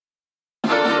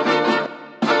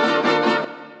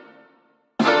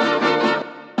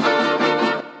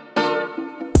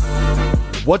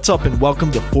What's up and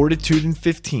welcome to Fortitude in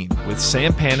 15 with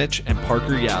Sam Panich and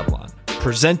Parker Yablon,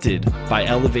 presented by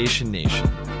Elevation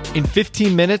Nation. In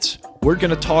 15 minutes, we're going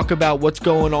to talk about what's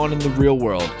going on in the real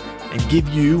world and give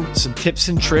you some tips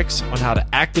and tricks on how to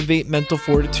activate mental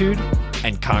fortitude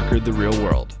and conquer the real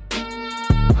world.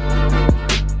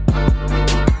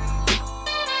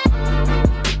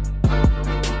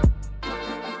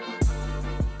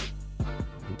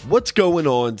 What's going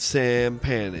on, Sam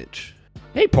Panich?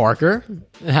 Hey, Parker.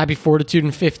 Happy Fortitude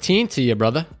in 15 to you,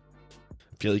 brother.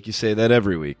 I feel like you say that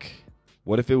every week.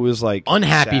 What if it was like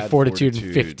Unhappy sad Fortitude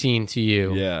in 15 to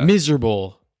you. Yeah.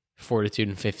 Miserable Fortitude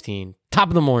in 15. Top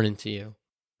of the morning to you.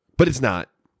 But it's not.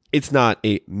 It's not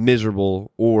a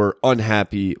miserable or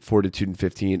unhappy Fortitude in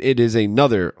 15. It is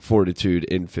another Fortitude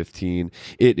in 15.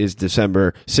 It is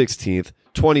December 16th,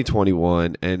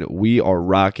 2021, and we are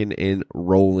rocking and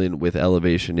rolling with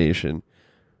Elevation Nation.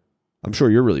 I'm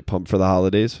sure you're really pumped for the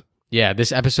holidays. Yeah,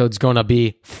 this episode's going to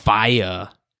be fire.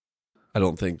 I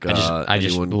don't think I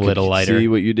just anyone lit a could lighter. see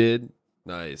what you did.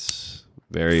 Nice.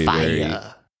 Very, Fire. very.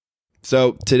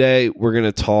 So today we're going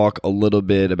to talk a little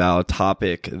bit about a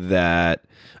topic that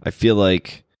I feel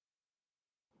like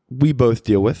we both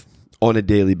deal with on a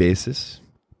daily basis,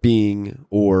 being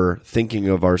or thinking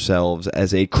of ourselves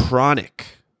as a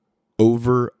chronic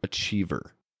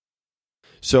overachiever.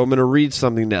 So I'm going to read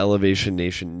something to Elevation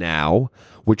Nation now,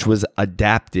 which was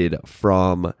adapted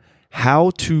from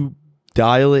How to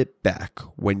Dial It Back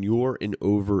When You're an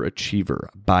Overachiever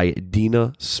by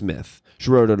Dina Smith.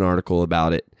 She wrote an article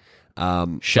about it.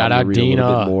 Shout out Dina. A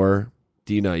little bit more.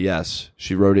 Dina, yes.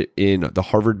 She wrote it in the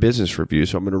Harvard Business Review,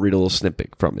 so I'm going to read a little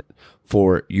snippet from it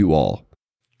for you all.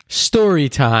 Story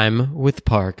time with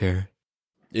Parker.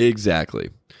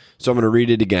 Exactly. So I'm going to read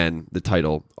it again. The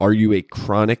title, Are You a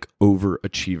Chronic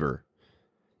Overachiever?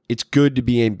 It's good to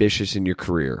be ambitious in your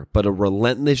career, but a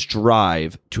relentless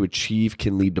drive to achieve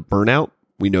can lead to burnout.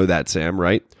 We know that, Sam,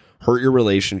 right? Hurt your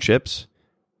relationships,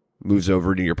 moves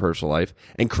over to your personal life,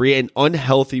 and create an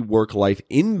unhealthy work-life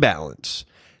imbalance.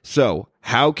 So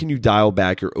how can you dial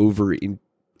back your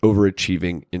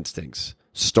overachieving instincts?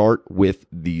 Start with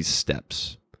these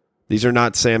steps. These are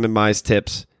not Sam and my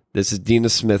tips. This is Dina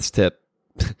Smith's tip.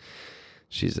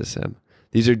 Jesus, Sam.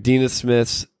 These are Dina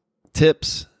Smith's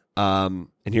tips, and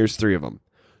here's 3 of them.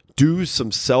 Do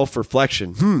some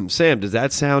self-reflection. Sam, does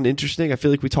that sound interesting? I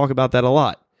feel like we talk about that a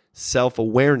lot.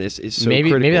 Self-awareness is so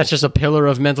critical. Maybe that's just a pillar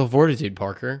of mental fortitude,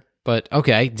 Parker. But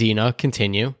okay, Dina,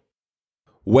 continue.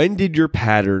 When did your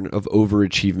pattern of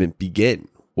overachievement begin?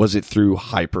 Was it through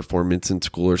high performance in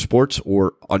school or sports,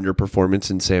 or underperformance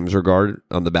in Sam's regard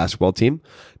on the basketball team?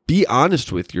 Be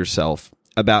honest with yourself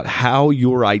about how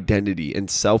your identity and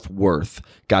self-worth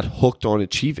got hooked on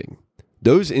achieving.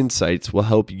 Those insights will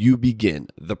help you begin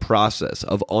the process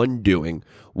of undoing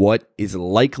what is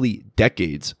likely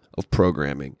decades of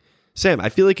programming. Sam, I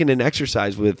feel like in an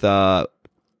exercise with our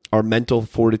mental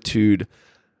fortitude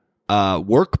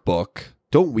workbook,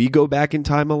 don't we go back in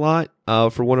time a lot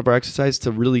for one of our exercises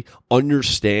to really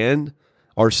understand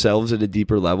ourselves at a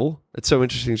deeper level? It's so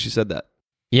interesting she said that.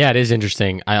 Yeah, it is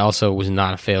interesting. I also was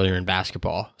not a failure in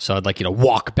basketball, so I'd like you to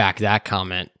walk back that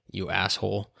comment, you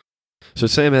asshole. So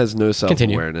Sam has no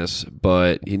self-awareness,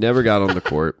 but he never got on the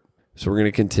court. So we're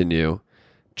going to continue.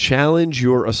 Challenge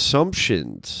your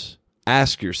assumptions.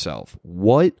 Ask yourself,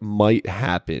 what might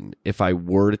happen if I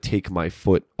were to take my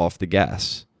foot off the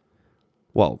gas?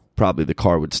 Well, probably the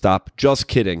car would stop. Just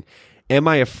kidding. Am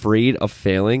I afraid of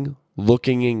failing,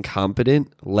 looking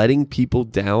incompetent, letting people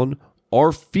down?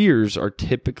 Our fears are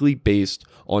typically based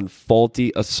on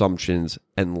faulty assumptions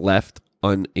and left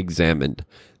unexamined.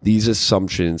 These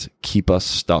assumptions keep us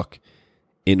stuck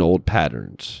in old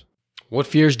patterns. What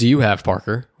fears do you have,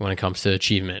 Parker, when it comes to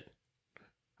achievement?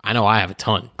 I know I have a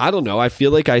ton. I don't know. I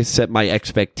feel like I set my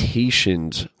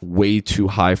expectations way too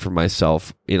high for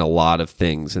myself in a lot of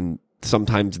things. And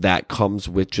sometimes that comes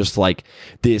with just like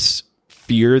this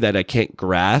fear that I can't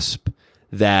grasp,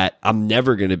 that I'm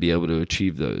never going to be able to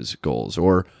achieve those goals,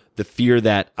 or the fear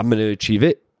that I'm going to achieve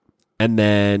it and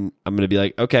then I'm going to be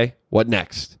like, okay, what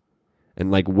next? And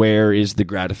like, where is the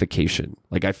gratification?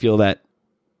 Like, I feel that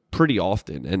pretty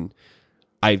often. And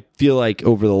I feel like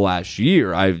over the last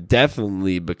year, I've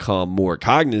definitely become more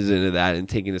cognizant of that and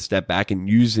taking a step back and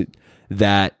using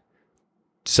that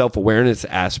self-awareness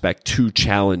aspect to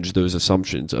challenge those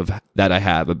assumptions of that I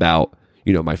have about,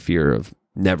 you know, my fear of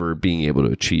never being able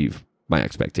to achieve my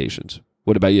expectations.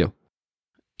 What about you?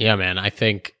 Yeah, man, I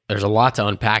think there's a lot to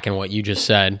unpack in what you just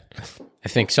said. I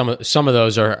think some of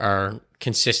those are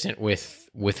consistent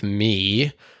with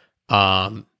me.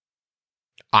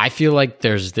 I feel like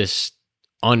there's this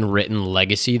unwritten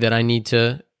legacy that I need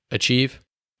to achieve.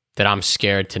 that I'm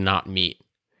scared to not meet.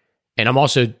 And I'm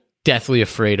also deathly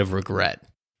afraid of regret.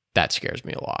 That scares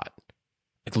me a lot.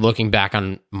 Like looking back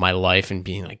on my life and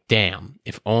being like, damn,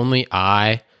 if only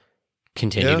I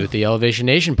continued with the Elevation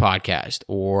Nation podcast,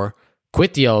 or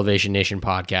quit the Elevation Nation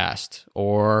podcast,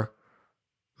 or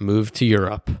moved to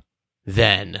Europe,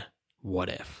 then what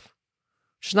if?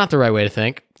 It's just not the right way to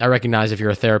think. I recognize if you're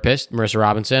a therapist, Marissa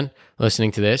Robinson,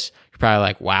 listening to this, you're probably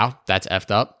like, wow, that's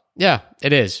effed up. Yeah,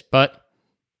 it is. But,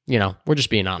 we're just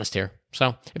being honest here.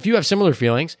 So if you have similar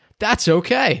feelings, that's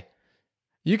okay.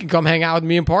 You can come hang out with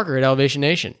me and Parker at Elevation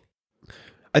Nation.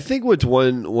 I think what's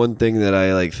one thing that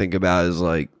I think about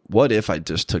is what if I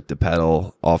just took the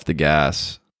pedal off the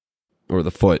gas, or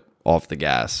the foot off the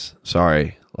gas?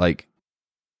 Sorry.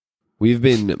 We've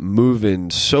been moving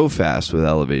so fast with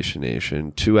Elevation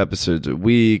Nation, 2 episodes a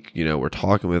week. We're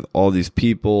talking with all these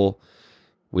people.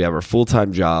 We have our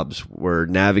full-time jobs. We're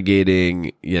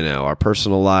navigating, our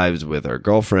personal lives with our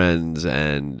girlfriends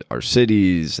and our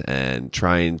cities, and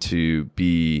trying to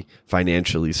be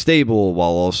financially stable while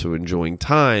also enjoying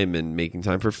time and making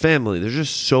time for family. There's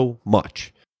just so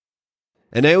much.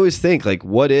 And I always think,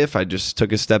 what if I just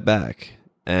took a step back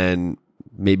and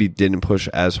maybe didn't push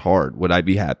as hard? Would I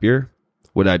be happier?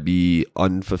 Would I be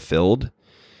unfulfilled?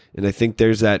 And I think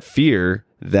there's that fear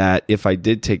that if I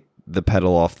did take the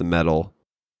pedal off the metal,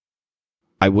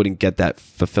 I wouldn't get that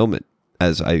fulfillment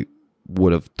as I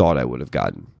would have thought I would have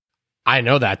gotten. I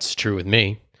know that's true with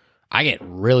me. I get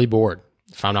really bored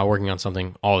if I'm not working on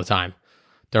something all the time.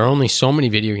 There are only so many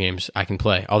video games I can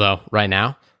play. Although right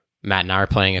now, Matt and I are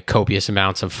playing a copious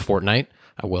amounts of Fortnite,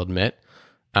 I will admit.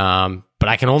 But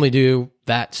I can only do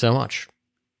that so much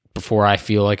before I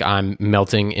feel like I'm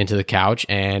melting into the couch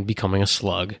and becoming a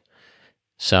slug.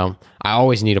 So I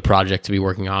always need a project to be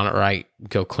working on, or I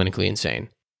go clinically insane.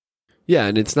 Yeah,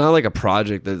 and it's not like a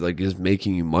project that is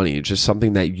making you money. It's just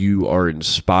something that you are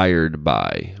inspired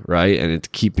by, right? And it's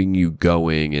keeping you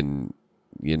going and,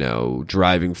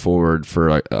 driving forward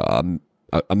for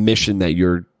a mission that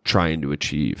you're trying to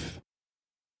achieve.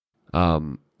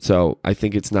 So I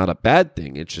think it's not a bad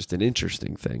thing. It's just an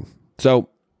interesting thing. So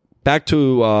back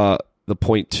to the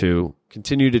point 2,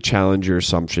 continue to challenge your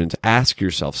assumptions. Ask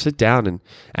yourself, sit down and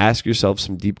ask yourself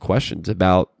some deep questions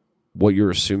about what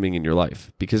you're assuming in your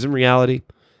life. Because in reality,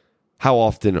 how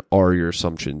often are your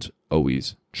assumptions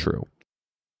always true?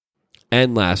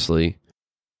 And lastly,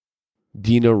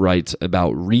 Dina writes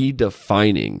about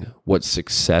redefining what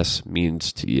success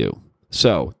means to you.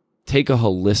 So take a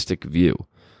holistic view.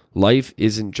 Life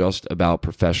isn't just about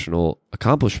professional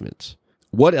accomplishments.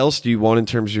 What else do you want in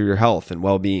terms of your health and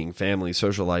well-being, family,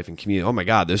 social life, and community? Oh my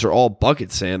God, those are all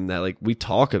buckets, Sam, that we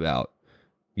talk about.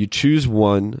 You choose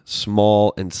one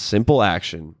small and simple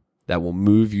action that will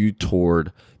move you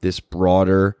toward this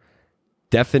broader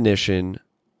definition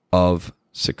of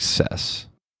success.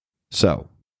 So,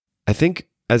 I think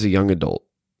as a young adult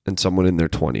and someone in their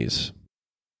 20s,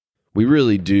 we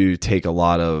really do take a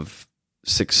lot of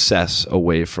success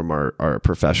away from our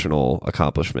professional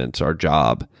accomplishments, our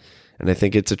job. And I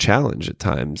think it's a challenge at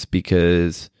times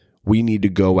because we need to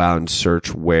go out and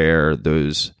search where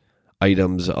those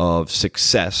items of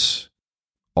success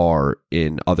are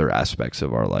in other aspects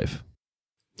of our life.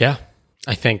 Yeah.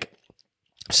 I think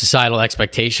societal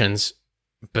expectations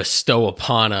bestow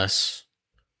upon us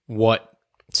what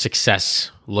success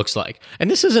looks like.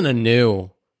 And this isn't a new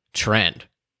trend,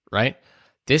 right?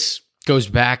 This goes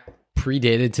back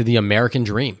predated to the American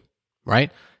dream,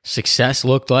 right? Success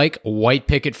looked like a white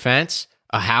picket fence,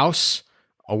 a house,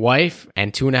 a wife,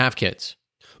 and 2.5 kids.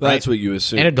 Right? That's what you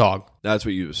assume. And a dog. That's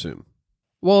what you assume.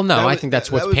 Well, no, I think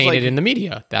that's what's painted in the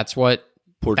media. That's what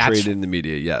portrayed in the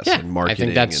media, yes, yeah, and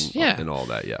marketing and all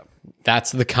that, yeah.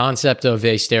 That's the concept of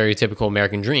a stereotypical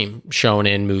American dream shown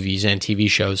in movies and TV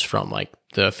shows from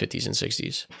the 50s and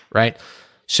 60s, right?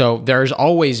 So there's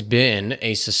always been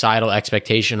a societal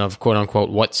expectation of quote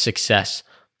unquote what success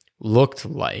looked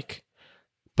like.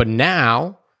 But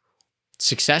now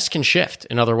success can shift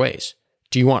in other ways.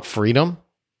 Do you want freedom?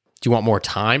 Do you want more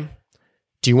time?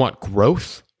 Do you want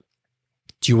growth?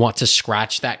 Do you want to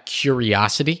scratch that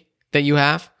curiosity that you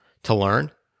have to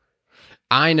learn?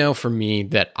 I know for me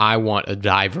that I want a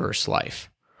diverse life.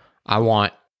 I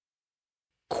want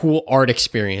cool art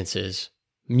experiences,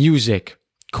 music,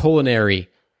 culinary,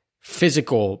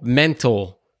 physical,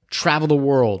 mental, travel the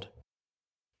world.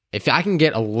 If I can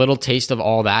get a little taste of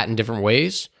all that in different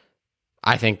ways,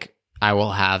 I think I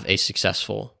will have a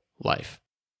successful life.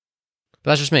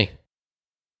 But that's just me.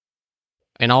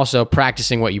 And also,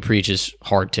 practicing what you preach is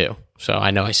hard too. So I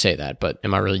know I say that, but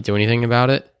am I really doing anything about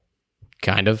it?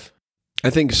 Kind of. I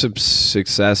think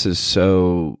success is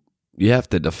so you have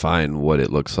to define what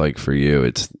it looks like for you.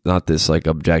 It's not this like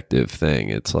objective thing.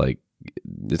 It's like,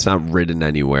 it's not written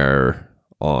anywhere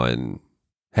on,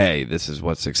 hey, this is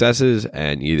what success is,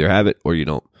 and you either have it or you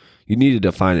don't. You need to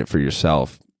define it for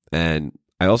yourself. And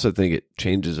I also think it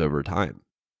changes over time.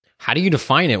 How do you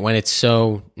define it when it's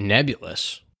so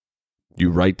nebulous? You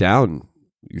write down,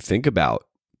 you think about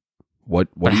what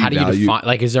but do how you do value? you define,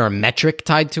 like, is there a metric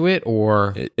tied to it,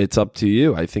 or It's up to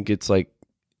you. I think it's like,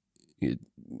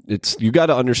 it's, you got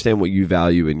to understand what you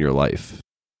value in your life.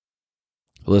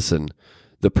 Listen,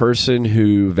 the person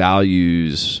who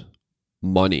values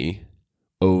money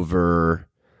over,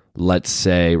 let's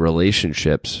say,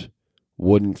 relationships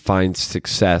wouldn't find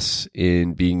success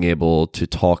in being able to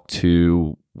talk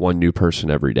to one new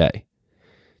person every day.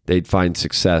 They'd find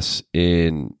success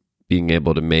in being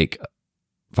able to make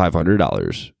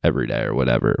 $500 every day or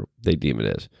whatever they deem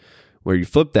it is. Where you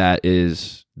flip that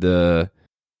is the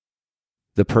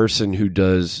person who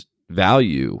does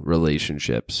value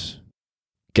relationships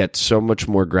gets so much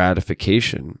more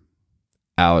gratification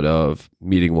out of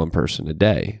meeting one person a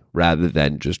day rather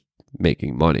than just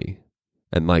making money.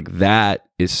 And like, that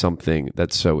is something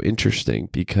that's so interesting,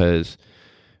 because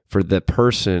for the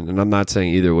person, and I'm not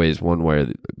saying either way is one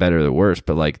way better or worse,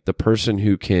 but like the person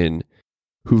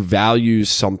who values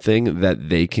something that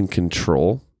they can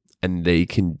control and they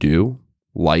can do,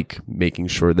 like making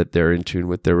sure that they're in tune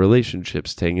with their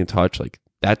relationships, staying in touch, like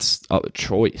that's a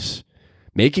choice.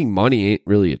 Making money ain't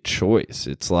really a choice.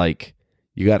 It's like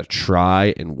you got to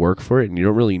try and work for it, and you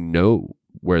don't really know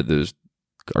where those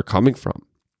are coming from.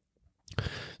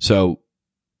 So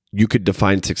you could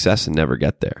define success and never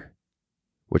get there,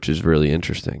 which is really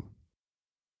interesting.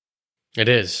 it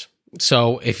is.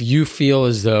 So if you feel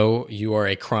as though you are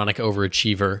a chronic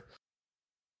overachiever,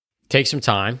 take some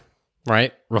time,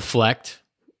 right? Reflect,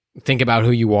 think about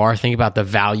who you are, think about the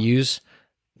values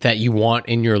that you want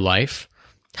in your life,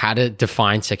 how to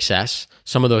define success,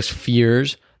 some of those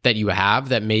fears that you have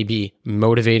that may be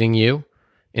motivating you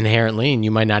inherently, and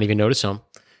you might not even notice them.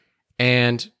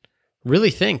 And really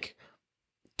think,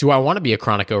 do I want to be a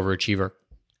chronic overachiever?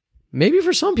 Maybe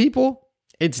for some people,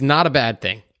 it's not a bad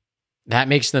thing. That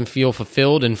makes them feel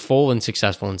fulfilled and full and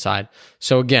successful inside.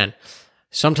 So again,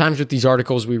 sometimes with these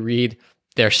articles we read,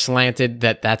 they're slanted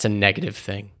that that's a negative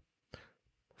thing.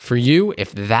 For you,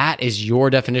 if that is your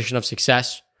definition of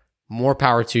success, more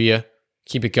power to you.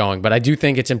 Keep it going. But I do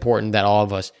think it's important that all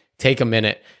of us take a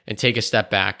minute and take a step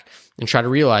back and try to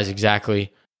realize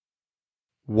exactly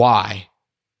why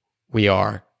we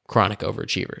are chronic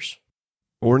overachievers.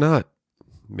 Or not.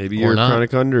 Maybe you're a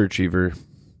chronic underachiever.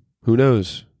 Who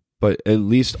knows? But at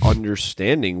least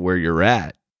understanding where you're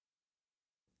at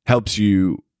helps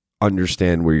you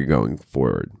understand where you're going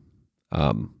forward.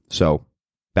 So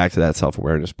back to that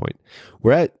self-awareness point.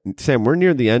 Sam, we're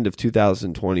near the end of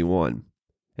 2021.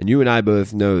 And you and I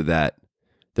both know that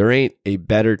there ain't a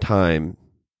better time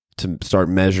to start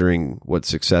measuring what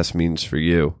success means for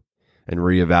you and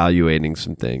reevaluating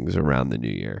some things around the new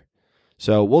year.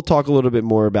 So we'll talk a little bit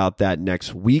more about that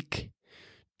next week.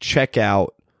 Check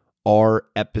out our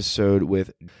episode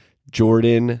with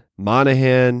Jordan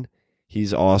Monahan.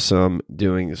 He's awesome,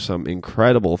 doing some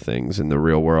incredible things in the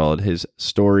real world. His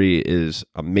story is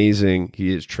amazing.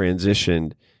 He has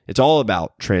transitioned. It's all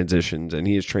about transitions, and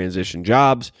he has transitioned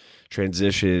jobs,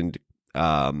 transitioned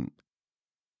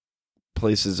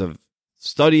places of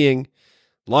studying,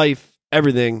 life,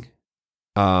 everything.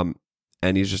 And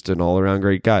he's just an all-around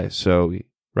great guy. So we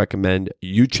recommend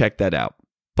you check that out.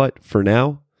 But for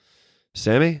now,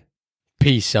 Sammy?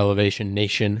 Peace, Elevation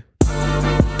Nation.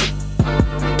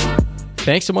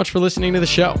 Thanks so much for listening to the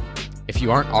show. If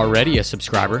you aren't already a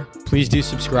subscriber, please do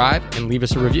subscribe and leave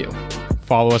us a review.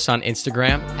 Follow us on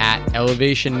Instagram at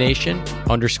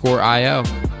ElevationNation_IO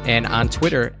and on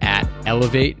Twitter at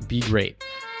ElevateBeGreat.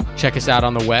 Check us out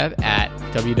on the web at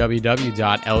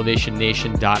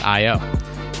www.elevationnation.io.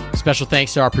 Special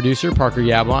thanks to our producer, Parker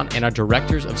Yablon, and our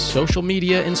directors of social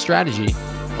media and strategy,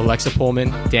 Alexa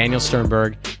Pullman, Daniel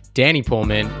Sternberg, Danny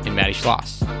Pullman, and Maddie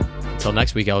Schloss. Until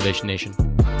next week, Elevation Nation.